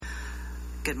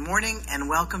Good morning and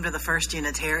welcome to the First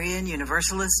Unitarian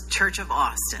Universalist Church of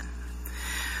Austin.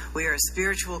 We are a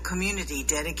spiritual community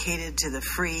dedicated to the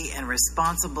free and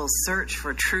responsible search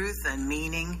for truth and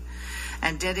meaning,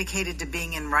 and dedicated to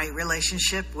being in right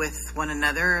relationship with one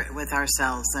another, with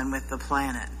ourselves, and with the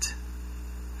planet.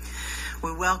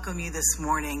 We welcome you this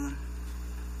morning.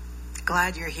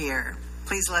 Glad you're here.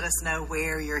 Please let us know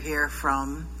where you're here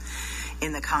from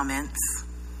in the comments.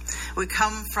 We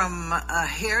come from a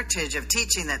heritage of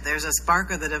teaching that there's a spark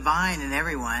of the divine in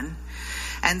everyone.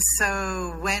 And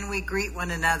so when we greet one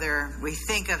another, we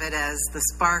think of it as the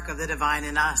spark of the divine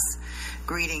in us,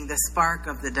 greeting the spark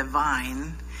of the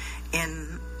divine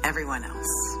in everyone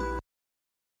else.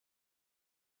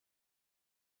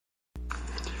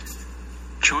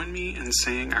 Join me in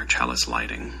saying our chalice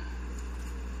lighting.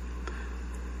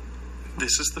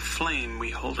 This is the flame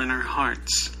we hold in our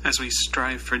hearts as we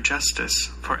strive for justice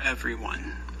for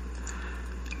everyone.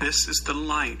 This is the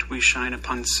light we shine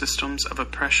upon systems of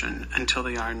oppression until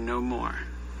they are no more.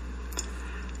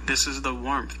 This is the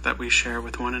warmth that we share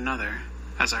with one another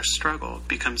as our struggle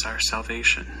becomes our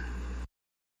salvation.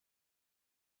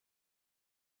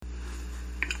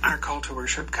 Our call to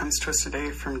worship comes to us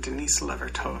today from Denise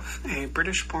Levertov, a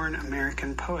British-born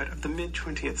American poet of the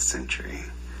mid-20th century.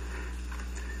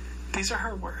 These are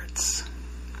her words.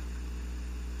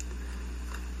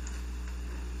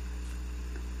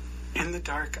 In the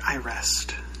dark I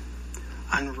rest,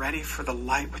 unready for the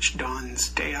light which dawns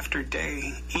day after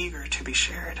day, eager to be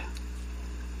shared.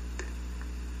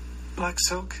 Black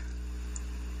silk,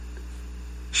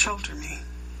 shelter me.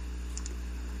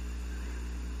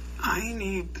 I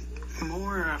need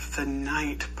more of the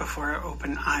night before I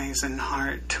open eyes and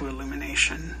heart to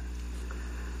illumination.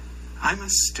 I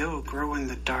must still grow in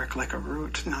the dark like a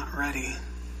root, not ready.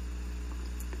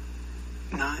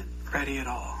 Not ready at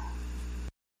all.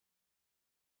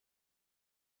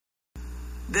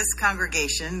 This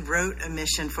congregation wrote a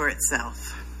mission for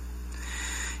itself.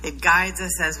 It guides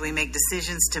us as we make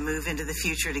decisions to move into the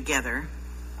future together.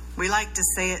 We like to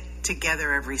say it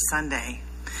together every Sunday.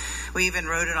 We even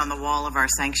wrote it on the wall of our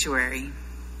sanctuary.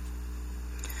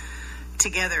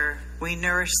 Together, we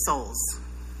nourish souls,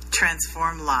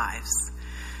 transform lives,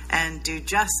 and do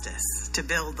justice to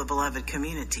build the beloved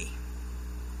community.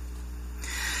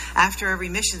 After every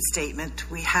mission statement,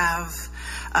 we have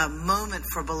a moment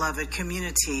for beloved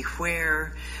community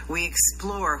where we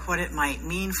explore what it might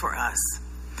mean for us.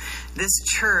 This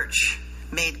church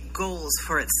made goals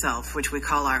for itself, which we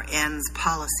call our ends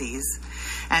policies,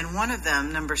 and one of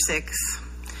them, number 6,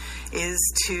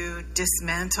 is to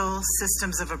dismantle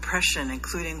systems of oppression,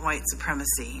 including white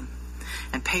supremacy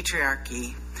and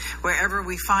patriarchy, wherever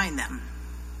we find them.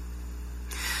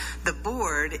 The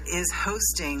board is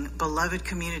hosting Beloved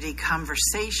Community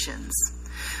Conversations,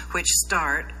 which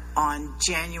start on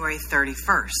January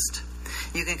 31st.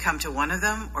 You can come to one of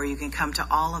them or you can come to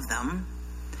all of them.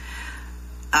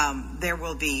 There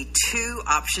will be 2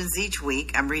 options each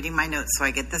week. I'm reading my notes so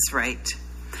I get this right.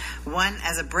 One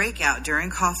as a breakout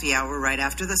during coffee hour right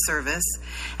after the service,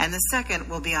 and the second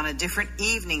will be on a different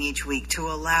evening each week to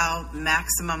allow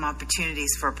maximum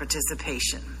opportunities for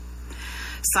participation.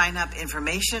 Sign-up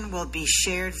information will be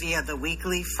shared via the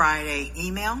weekly Friday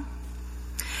email.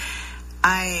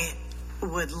 I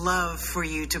would love for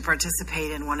you to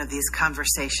participate in one of these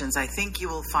conversations. I think you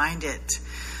will find it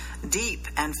deep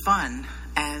and fun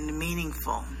and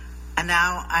meaningful. And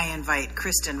now I invite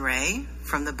Kristen Ray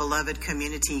from the Beloved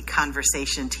Community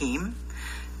Conversation team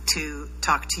to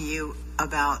talk to you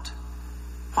about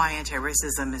why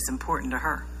anti-racism is important to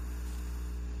her.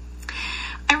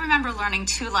 I remember learning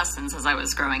 2 lessons as I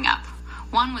was growing up.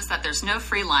 One was that there's no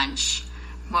free lunch.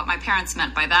 What my parents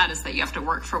meant by that is that you have to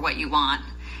work for what you want.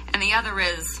 And the other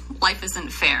is life isn't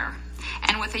fair.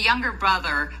 And with a younger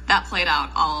brother, that played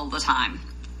out all the time.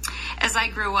 As I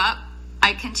grew up,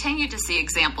 I continued to see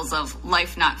examples of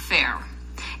life not fair.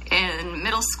 In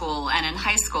middle school and in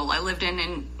high school, I lived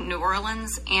in New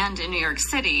Orleans and in New York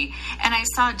City, and I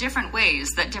saw different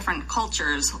ways that different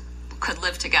cultures could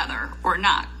live together or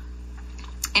not.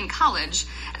 In college,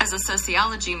 as a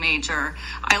sociology major,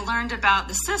 I learned about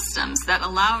the systems that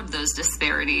allowed those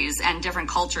disparities and different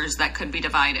cultures that could be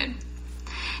divided.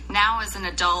 Now, as an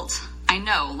adult, I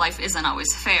know life isn't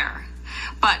always fair,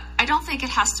 but I don't think it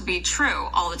has to be true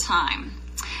all the time.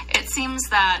 It seems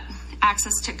that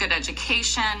access to good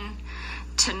education,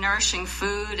 to nourishing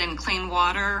food and clean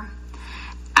water,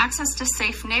 access to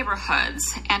safe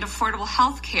neighborhoods, and affordable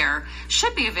health care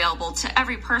should be available to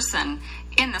every person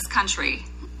in this country,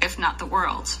 if not the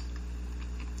world.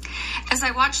 As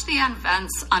I watched the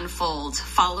events unfold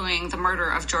following the murder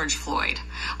of George Floyd,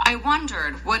 I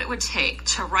wondered what it would take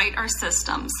to right our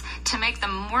systems to make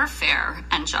them more fair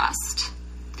and just.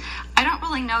 I don't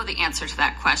really know the answer to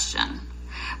that question,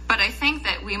 but I think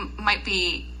that it might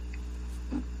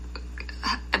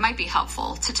be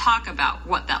helpful to talk about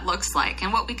what that looks like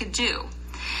and what we could do.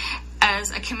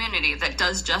 As a community that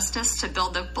does justice to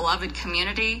build a beloved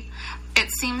community,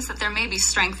 it seems that there may be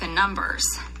strength in numbers.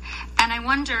 And I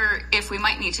wonder if we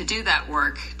might need to do that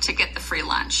work to get the free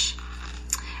lunch.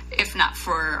 If not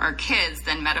for our kids,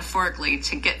 then metaphorically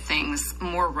to get things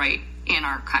more right in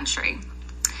our country.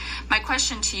 My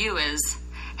question to you is,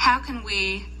 how can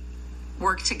we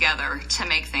work together to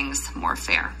make things more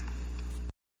fair?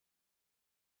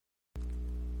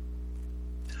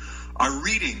 Our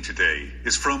reading today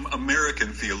is from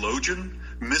American theologian,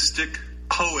 mystic,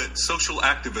 poet, social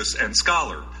activist, and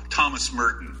scholar Thomas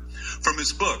Merton, from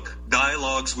his book,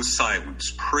 Dialogues with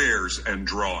Silence, Prayers and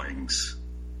Drawings.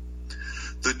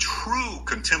 The true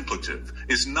contemplative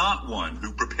is not one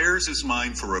who prepares his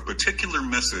mind for a particular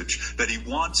message that he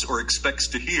wants or expects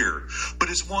to hear, but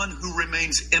is one who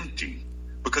remains empty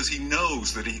because he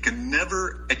knows that he can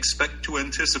never expect to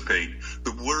anticipate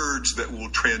the words that will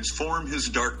transform his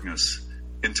darkness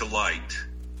into light.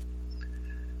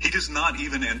 He does not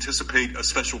even anticipate a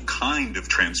special kind of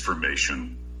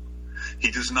transformation.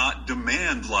 He does not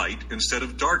demand light instead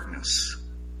of darkness.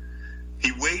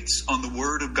 He waits on the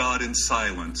word of God in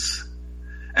silence,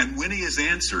 and when he is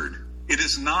answered, it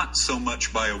is not so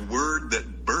much by a word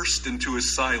that burst into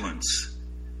his silence.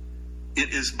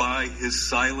 It is by his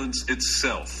silence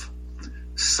itself,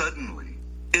 suddenly,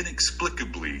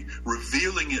 inexplicably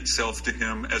revealing itself to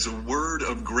him as a word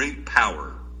of great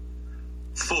power,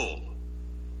 full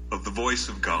of the voice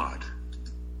of God.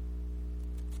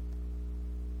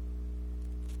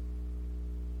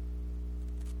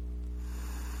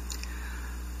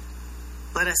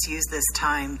 Let us use this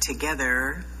time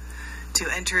together to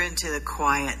enter into the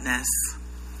quietness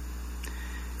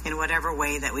in whatever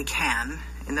way that we can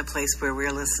in the place where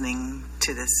we're listening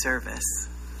to this service.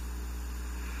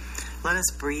 Let us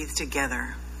breathe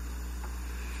together.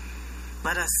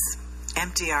 Let us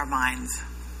empty our minds,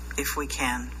 if we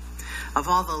can, of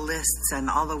all the lists and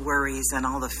all the worries and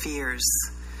all the fears.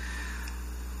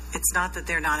 It's not that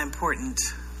they're not important,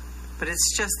 but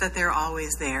it's just that they're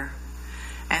always there.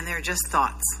 And they're just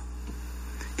thoughts.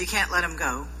 You can't let them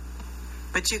go,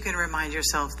 but you can remind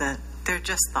yourself that they're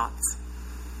just thoughts.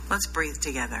 Let's breathe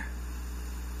together.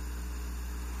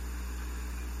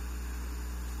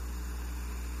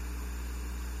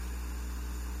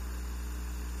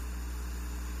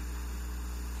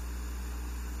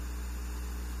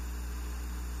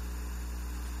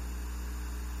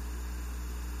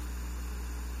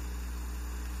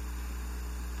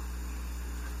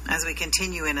 As we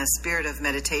continue in a spirit of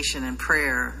meditation and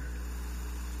prayer,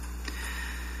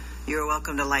 you are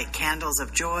welcome to light candles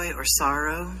of joy or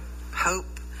sorrow,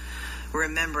 hope,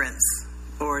 remembrance,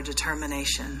 or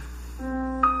determination.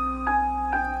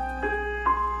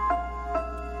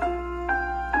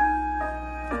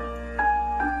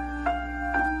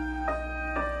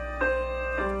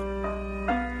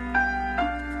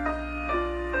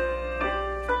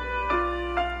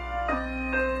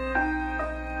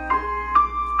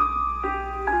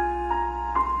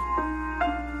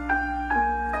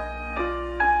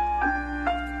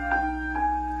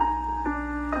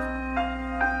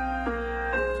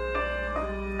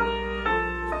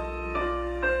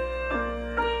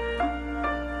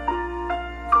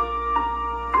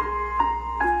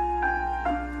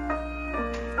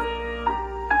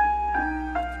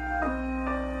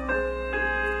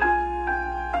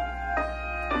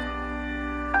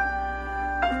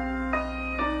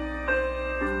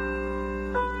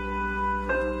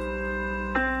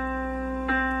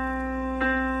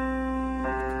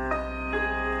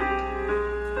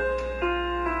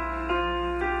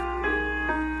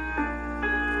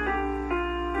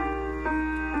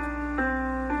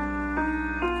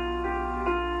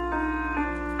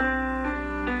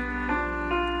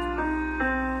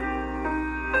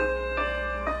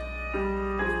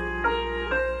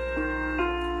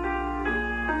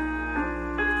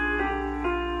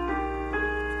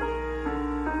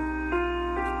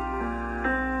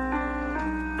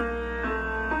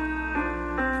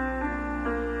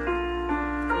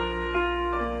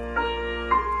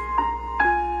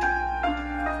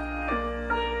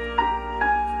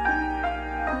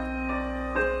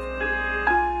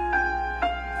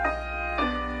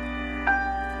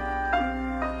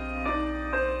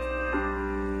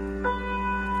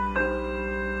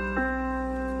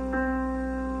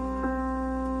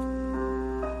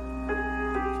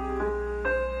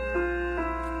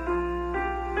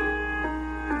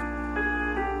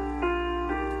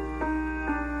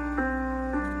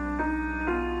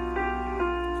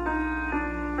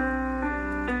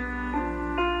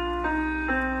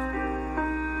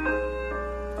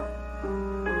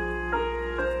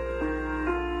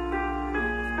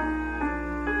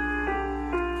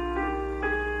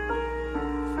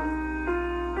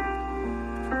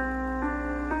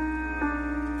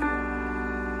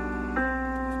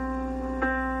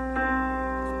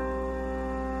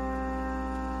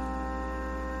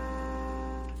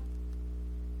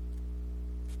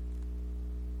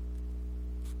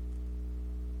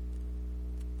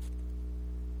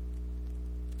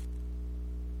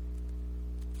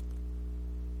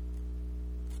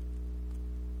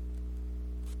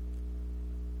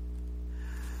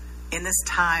 in this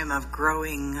time of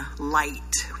growing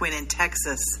light, when in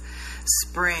Texas,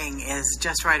 spring is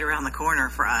just right around the corner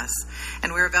for us,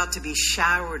 and we're about to be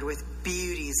showered with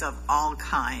beauties of all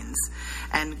kinds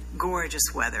and gorgeous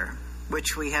weather,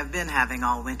 which we have been having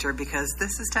all winter because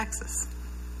this is Texas.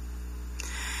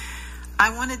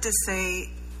 I wanted to say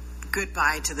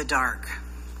goodbye to the dark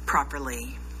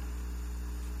properly.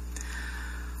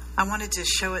 I wanted to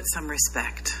show it some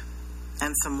respect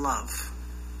and some love.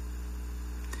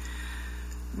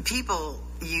 People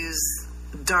use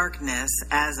darkness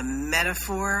as a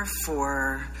metaphor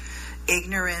for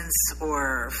ignorance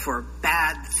or for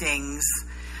bad things,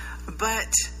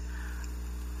 but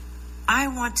I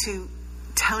want to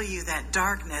tell you that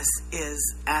darkness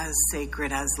is as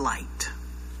sacred as light.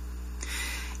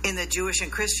 In the Jewish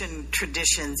and Christian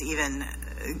traditions, even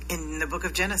in the book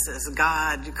of Genesis,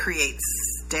 God creates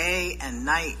day and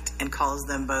night and calls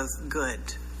them both good.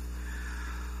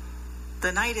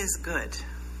 The night is good.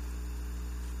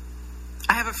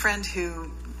 I have a friend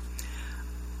who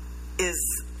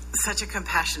is such a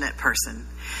compassionate person,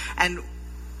 and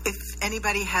if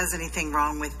anybody has anything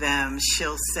wrong with them,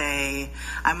 she'll say,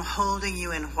 "I'm holding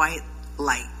you in white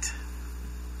light."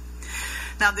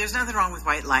 Now, there's nothing wrong with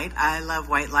white light. I love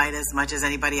white light as much as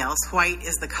anybody else. White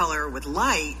is the color with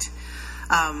light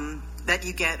that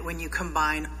you get when you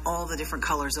combine all the different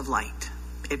colors of light.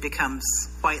 It becomes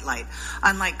white light.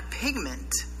 Unlike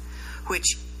pigment,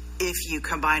 which if you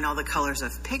combine all the colors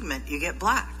of pigment, you get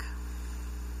black.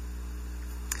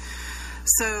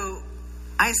 So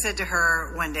I said to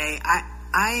her one day,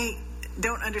 I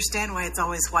don't understand why it's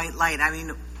always white light. I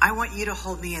mean, I want you to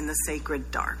hold me in the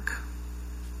sacred dark.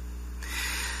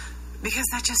 Because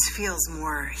that just feels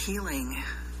more healing.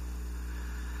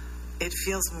 It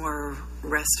feels more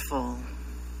restful.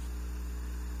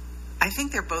 I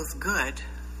think they're both good.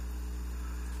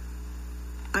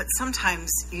 But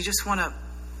sometimes you just want to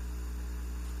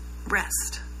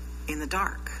rest in the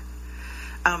dark.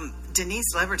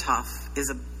 Denise Levertov is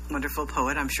a wonderful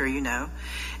poet, I'm sure you know.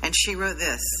 And she wrote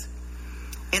this: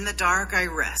 "In the dark I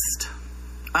rest,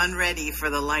 unready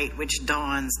for the light which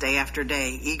dawns day after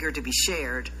day, eager to be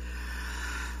shared.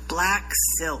 Black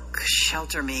silk,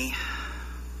 shelter me.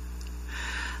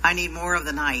 I need more of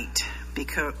the night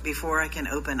before I can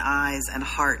open eyes and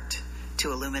heart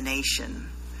to illumination.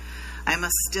 I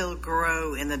must still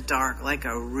grow in the dark like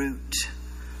a root,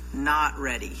 not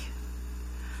ready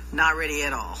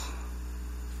at all.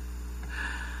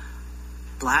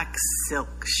 Black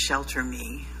silk, shelter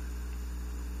me."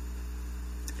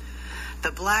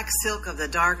 The black silk of the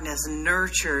darkness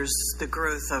nurtures the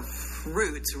growth of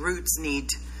roots. Roots need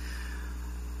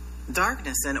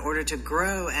darkness in order to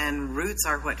grow, and roots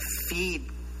are what feed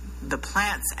the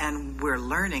plants. And we're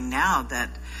learning now that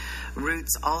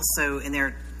roots also, in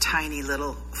their tiny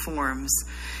little forms,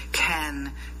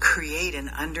 can create an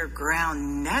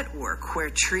underground network where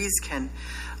trees can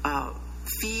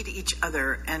feed each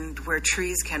other and where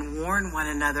trees can warn one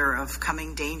another of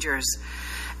coming dangers.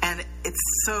 And it's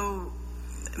so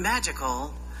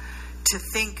magical to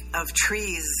think of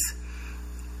trees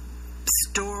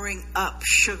storing up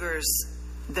sugars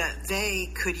that they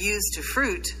could use to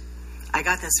fruit. I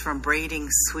got this from Braiding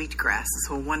Sweetgrass. It's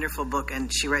a wonderful book,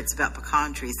 and she writes about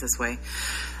pecan trees this way,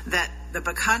 that the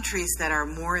pecan trees that are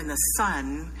more in the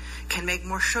sun can make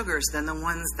more sugars than the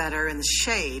ones that are in the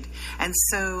shade. And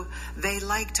so they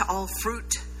like to all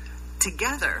fruit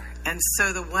together. And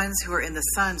so the ones who are in the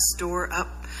sun store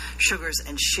up sugars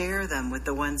and share them with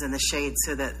the ones in the shade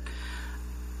so that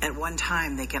at one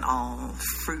time they can all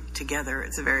fruit together.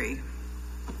 It's a very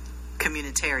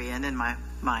communitarian in my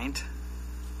mind.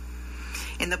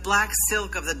 In the black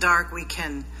silk of the dark, we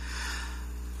can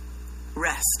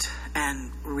rest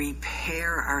and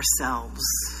repair ourselves.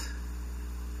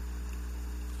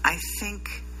 I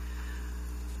think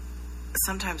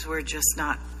sometimes we're just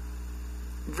not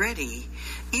ready,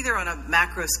 either on a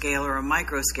macro scale or a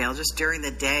micro scale. Just during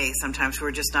the day, sometimes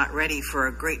we're just not ready for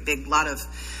a great big lot of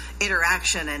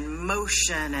interaction and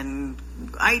motion and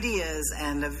ideas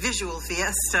and a visual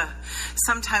fiesta.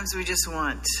 Sometimes we just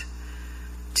want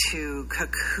to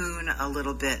cocoon a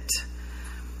little bit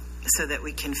so that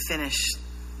we can finish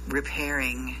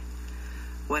repairing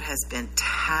what has been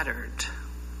tattered.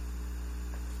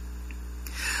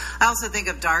 I also think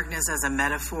of darkness as a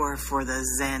metaphor for the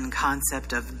Zen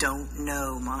concept of don't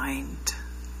know mind.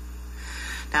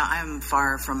 Now, I'm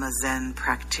far from a Zen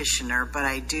practitioner, but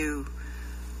I do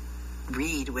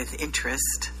read with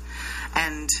interest.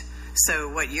 And so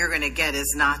what you're going to get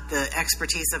is not the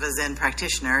expertise of a Zen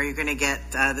practitioner. You're going to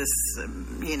get this,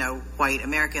 white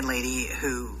American lady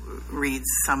who reads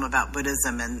some about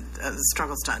Buddhism and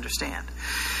struggles to understand.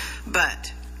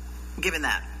 But given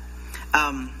that.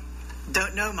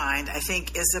 Don't know mind, I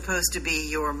think, is supposed to be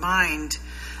your mind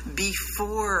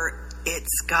before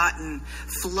it's gotten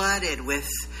flooded with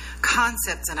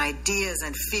concepts and ideas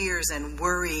and fears and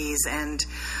worries and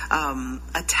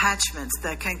attachments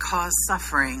that can cause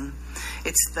suffering.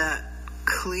 It's the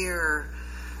clear,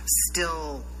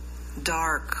 still,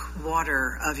 dark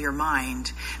water of your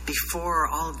mind before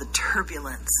all of the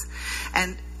turbulence.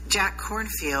 And Jack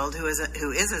Kornfield, who is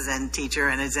a Zen teacher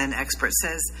and a Zen expert,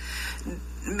 says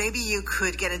maybe you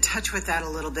could get in touch with that a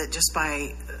little bit just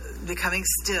by becoming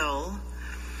still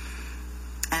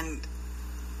and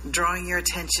drawing your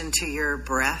attention to your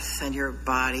breath and your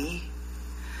body,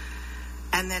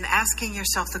 and then asking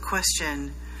yourself the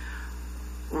question,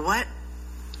 what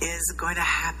is going to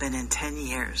happen in 10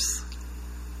 years?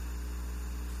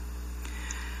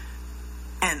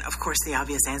 And of course the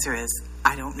obvious answer is,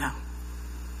 I don't know.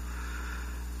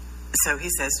 So he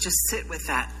says, just sit with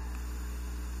that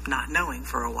not knowing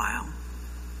for a while.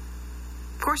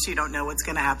 Of course you don't know what's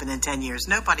going to happen in 10 years.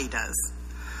 Nobody does.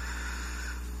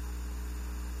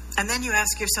 And then you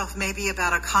ask yourself maybe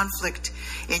about a conflict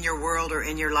in your world or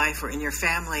in your life or in your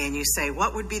family, and you say,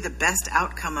 what would be the best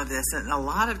outcome of this? And a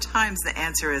lot of times the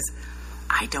answer is,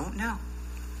 I don't know.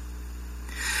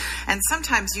 And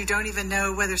sometimes you don't even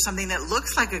know whether something that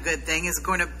looks like a good thing is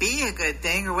going to be a good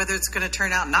thing, or whether it's going to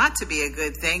turn out not to be a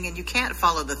good thing, and you can't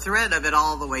follow the thread of it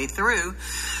all the way through.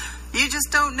 You just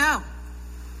don't know.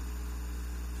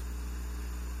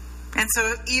 And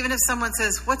so even if someone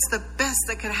says, what's the best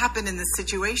that could happen in this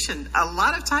situation? A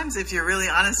lot of times, if you're really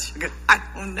honest, you go, I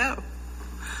don't know.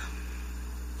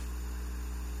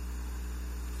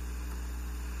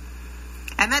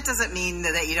 And that doesn't mean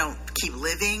that you don't keep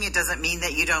living. It doesn't mean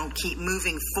that you don't keep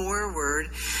moving forward.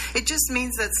 It just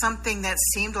means that something that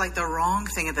seemed like the wrong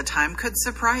thing at the time could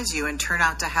surprise you and turn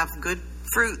out to have good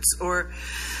fruits. Or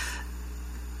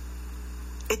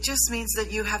it just means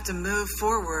that you have to move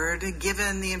forward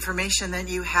given the information that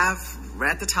you have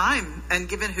at the time and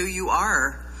given who you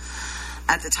are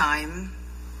at the time.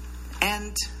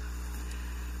 And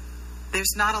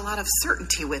there's not a lot of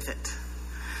certainty with it.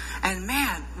 And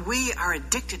man, we are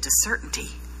addicted to certainty.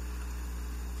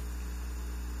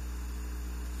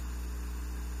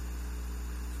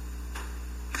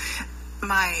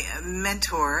 My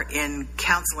mentor in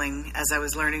counseling, as I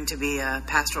was learning to be a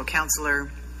pastoral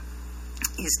counselor,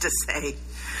 used to say,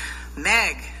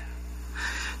 Meg,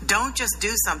 don't just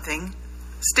do something,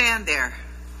 stand there.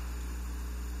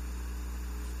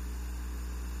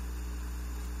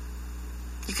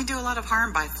 You can do a lot of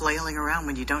harm by flailing around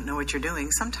when you don't know what you're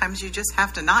doing. Sometimes you just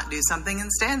have to not do something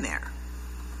and stand there.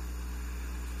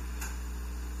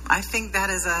 I think that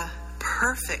is a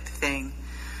perfect thing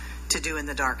to do in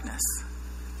the darkness.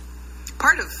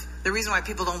 Part of the reason why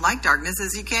people don't like darkness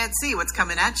is you can't see what's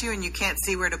coming at you, and you can't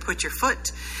see where to put your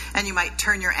foot. And you might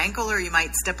turn your ankle, or you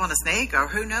might step on a snake, or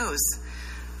who knows.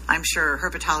 I'm sure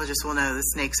herpetologists will know the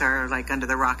snakes are like under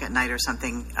the rock at night or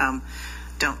something.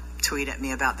 Don't tweet at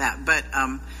me about that, but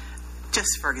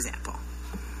just for example.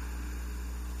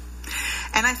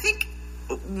 And I think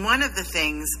one of the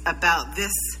things about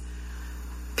this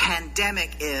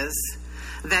pandemic is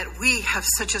that we have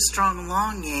such a strong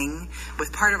longing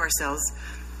with part of ourselves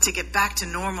to get back to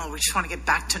normal. We just want to get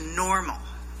back to normal.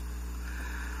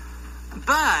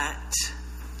 But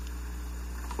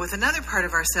with another part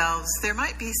of ourselves, there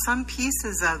might be some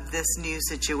pieces of this new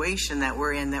situation that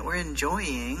we're in that we're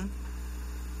enjoying.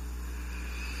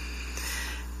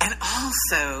 And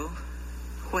also,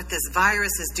 what this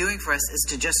virus is doing for us is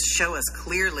to just show us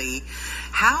clearly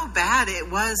how bad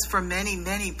it was for many,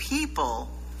 many people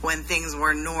when things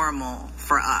were normal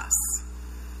for us.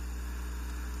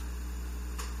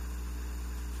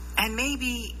 And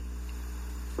maybe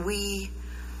we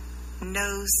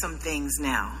know some things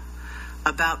now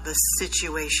about the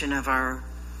situation of our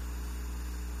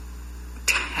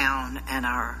town and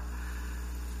our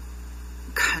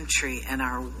country and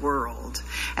our world.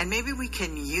 And maybe we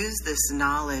can use this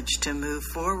knowledge to move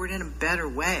forward in a better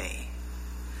way.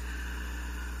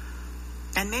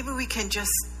 And maybe we can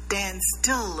just stand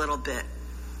still a little bit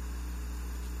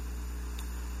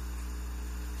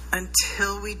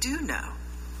until we do know.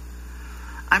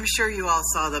 I'm sure you all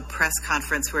saw the press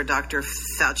conference where Dr.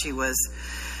 Fauci was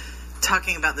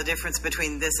talking about the difference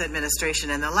between this administration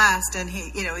and the last. And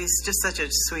he's just such a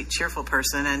sweet, cheerful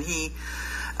person. And he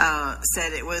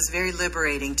said it was very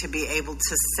liberating to be able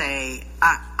to say,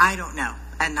 I don't know,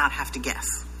 and not have to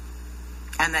guess.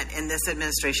 And that in this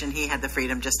administration, he had the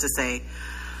freedom just to say,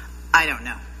 I don't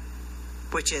know,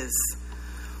 which is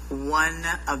one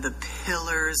of the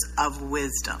pillars of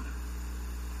wisdom.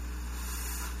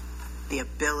 the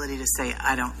ability to say,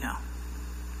 I don't know.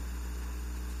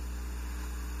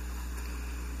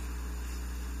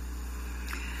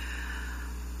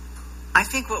 I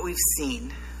think what we've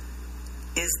seen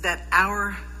is that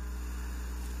our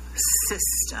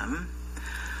system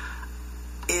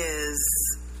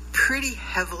is pretty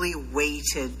heavily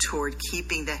weighted toward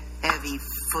keeping the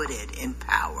heavy-footed in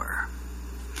power.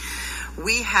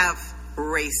 We have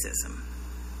racism.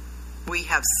 We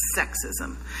have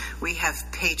sexism. We have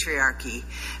patriarchy.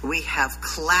 We have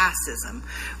classism.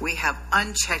 We have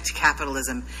unchecked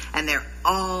capitalism. And they're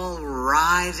all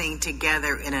writhing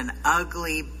together in an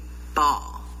ugly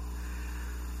ball.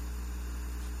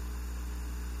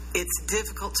 It's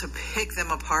difficult to pick them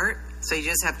apart, so you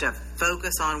just have to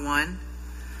focus on one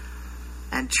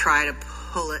and try to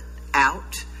pull it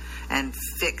out and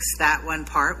fix that one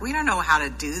part. We don't know how to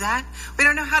do that. We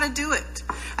don't know how to do it.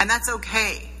 And that's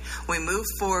okay. We move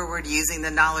forward using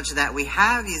the knowledge that we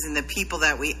have, using the people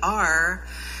that we are.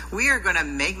 We are going to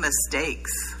make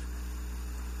mistakes.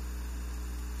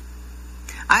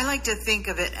 I like to think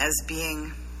of it as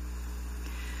being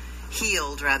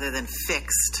healed rather than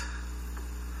fixed.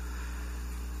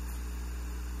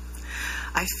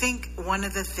 I think one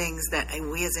of the things that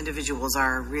we as individuals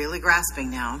are really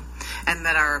grasping now, and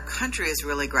that our country is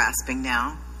really grasping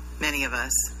now, many of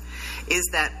us, is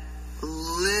that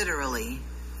literally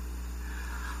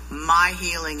my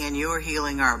healing and your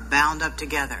healing are bound up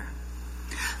together.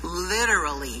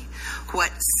 Literally,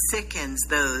 what sickens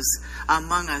those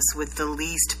among us with the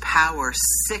least power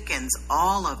sickens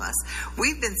all of us.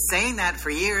 We've been saying that for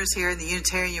years here in the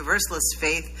Unitarian Universalist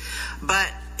faith, but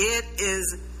it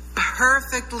is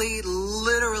perfectly,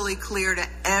 literally clear to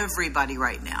everybody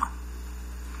right now.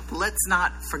 Let's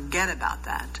not forget about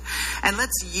that. And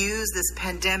let's use this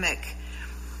pandemic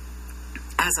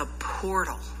as a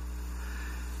portal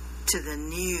to the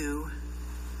new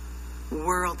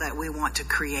world that we want to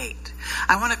create.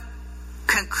 I want to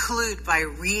conclude by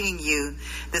reading you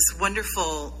this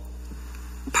wonderful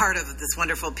part of this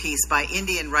wonderful piece by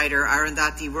Indian writer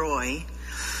Arundhati Roy,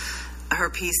 her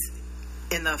piece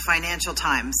in the Financial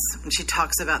Times, and she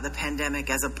talks about the pandemic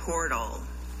as a portal.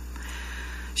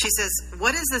 She says,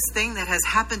 what is this thing that has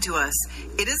happened to us?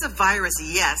 It is a virus,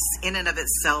 yes, in and of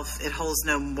itself, it holds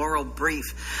no moral brief,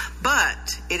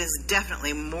 but it is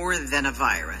definitely more than a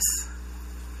virus.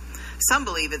 Some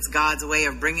believe it's God's way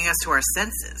of bringing us to our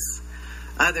senses.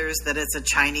 Others that it's a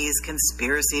Chinese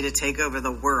conspiracy to take over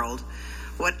the world.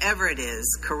 Whatever it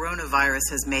is, coronavirus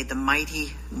has made the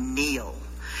mighty kneel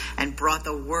and brought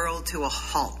the world to a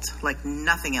halt like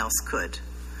nothing else could.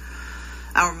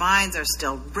 Our minds are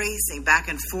still racing back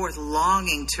and forth,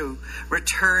 longing to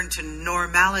return to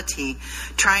normality,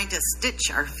 trying to stitch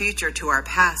our future to our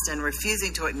past and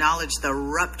refusing to acknowledge the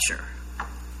rupture.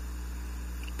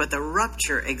 But the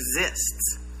rupture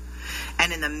exists.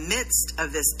 And in the midst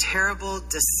of this terrible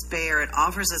despair, it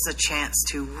offers us a chance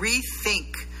to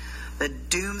rethink the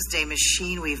doomsday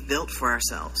machine we've built for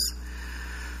ourselves.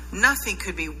 Nothing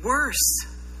could be worse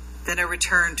than a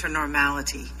return to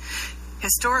normality.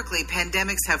 Historically,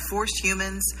 pandemics have forced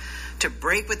humans to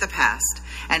break with the past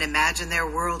and imagine their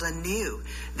world anew.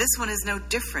 This one is no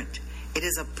different. It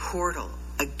is a portal,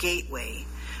 a gateway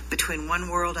between one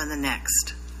world and the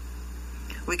next.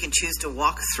 We can choose to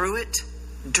walk through it,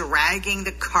 dragging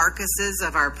the carcasses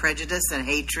of our prejudice and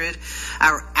hatred,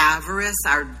 our avarice,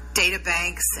 our data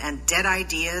banks and dead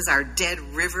ideas, our dead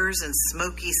rivers and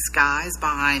smoky skies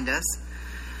behind us.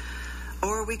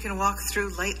 Or we can walk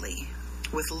through lightly,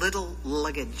 with little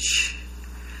luggage,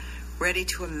 ready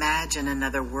to imagine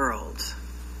another world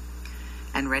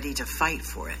and ready to fight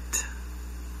for it.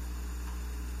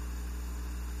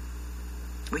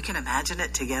 We can imagine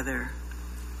it together.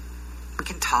 We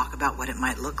can talk about what it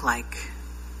might look like.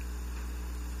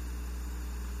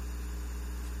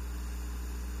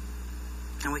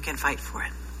 And we can fight for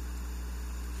it.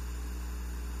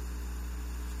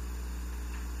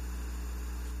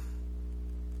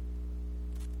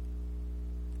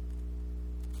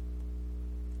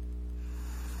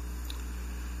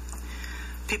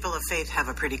 People of faith have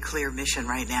a pretty clear mission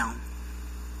right now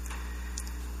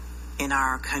in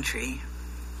our country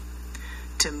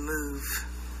to move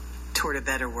toward a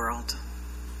better world.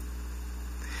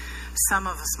 Some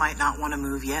of us might not want to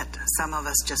move yet. Some of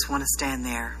us just want to stand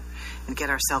there and get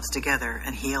ourselves together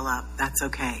and heal up. That's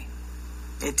okay.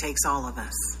 It takes all of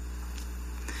us.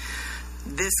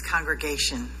 This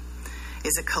congregation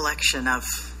is a collection of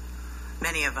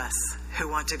many of us who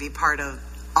want to be part of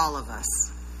all of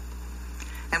us.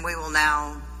 And we will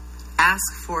now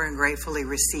ask for and gratefully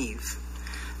receive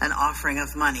an offering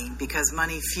of money, because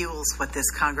money fuels what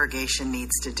this congregation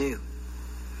needs to do.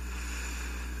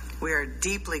 We are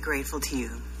deeply grateful to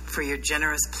you for your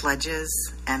generous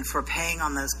pledges and for paying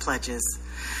on those pledges.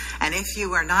 And if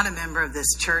you are not a member of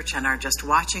this church and are just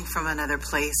watching from another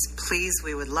place, please,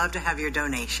 we would love to have your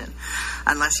donation,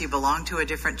 unless you belong to a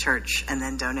different church, and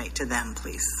then donate to them,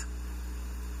 please.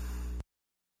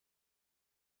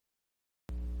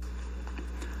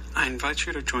 I invite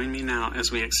you to join me now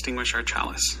as we extinguish our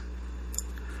chalice.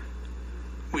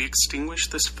 We extinguish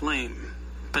this flame,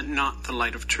 but not the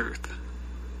light of truth,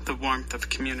 the warmth of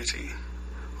community,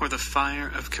 or the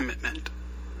fire of commitment.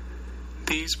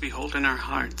 These we hold in our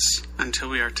hearts until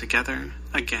we are together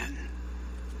again.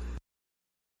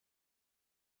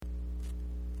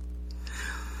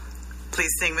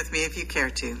 Please sing with me if you care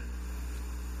to.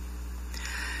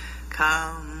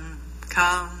 Come,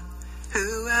 come,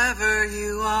 whoever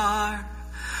you are,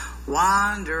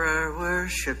 wanderer,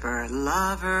 worshiper,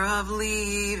 lover of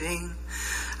leaving.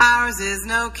 Ours is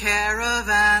no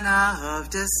caravan of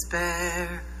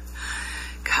despair.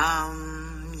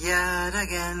 Come, yet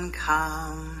again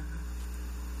come.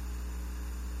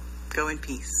 Go in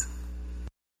peace.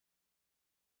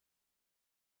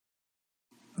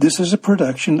 This is a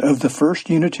production of the First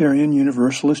Unitarian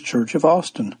Universalist Church of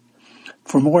Austin.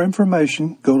 For more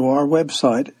information, go to our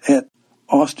website at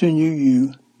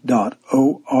austinuu.org.